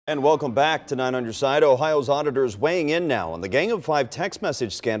And welcome back to 9 on Your Side. Ohio's auditors weighing in now on the Gang of Five text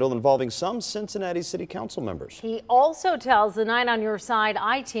message scandal involving some Cincinnati City Council members. He also tells the 9 on Your Side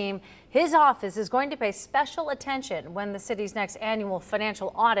I-team his office is going to pay special attention when the city's next annual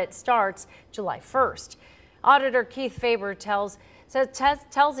financial audit starts July 1st. Auditor Keith Faber tells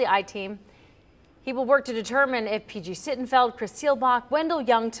the I-team he will work to determine if P.G. Sittenfeld, Chris Seelbach, Wendell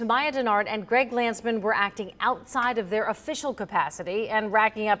Young, Tamaya Denard, and Greg Landsman were acting outside of their official capacity and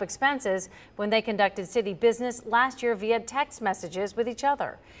racking up expenses when they conducted city business last year via text messages with each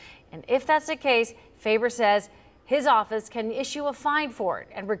other. And if that's the case, Faber says his office can issue a fine for it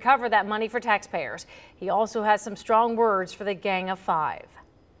and recover that money for taxpayers. He also has some strong words for the Gang of Five.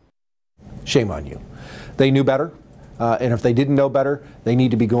 Shame on you. They knew better. And if they didn't know better, they need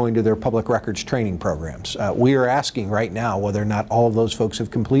to be going to their public records training programs. We are asking right now whether or not all of those folks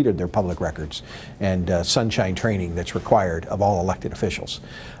have completed their public records and sunshine training that's required of all elected officials.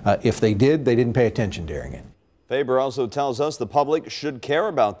 If they did, they didn't pay attention during it. Faber also tells us the public should care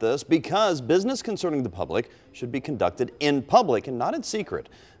about this because business concerning the public should be conducted in public and not in secret.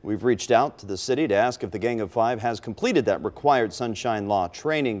 We've reached out to the city to ask if the Gang of Five has completed that required sunshine law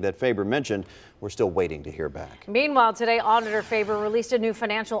training that Faber mentioned. We're still waiting to hear back. Meanwhile, today, Auditor Faber released a new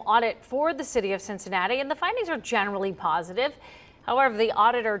financial audit for the city of Cincinnati, and the findings are generally positive. However, the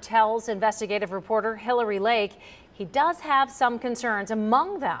auditor tells investigative reporter Hillary Lake he does have some concerns,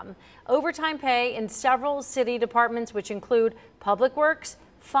 among them overtime pay in several city departments, which include public works,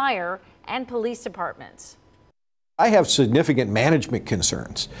 fire, and police departments. I have significant management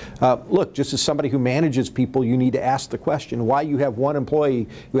concerns. Look, just as somebody who manages people, you need to ask the question why you have one employee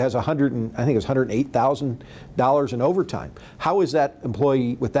who has $108,000 in overtime. How is that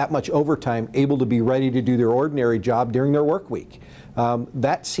employee with that much overtime able to be ready to do their ordinary job during their work week?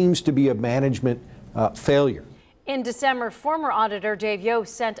 That seems to be a management failure. In December, former auditor Dave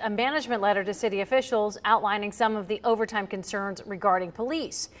Yost sent a management letter to city officials outlining some of the overtime concerns regarding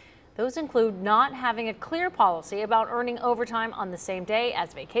police. Those include not having a clear policy about earning overtime on the same day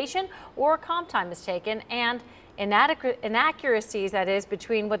as vacation or comp time is taken, and inaccuracies, that is,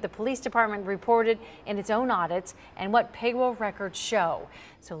 between what the police department reported in its own audits and what payroll records show.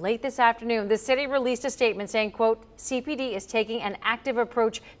 So late this afternoon, the city released a statement saying, quote, CPD is taking an active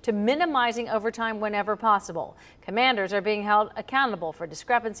approach to minimizing overtime whenever possible. Commanders are being held accountable for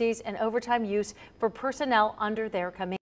discrepancies in overtime use for personnel under their command.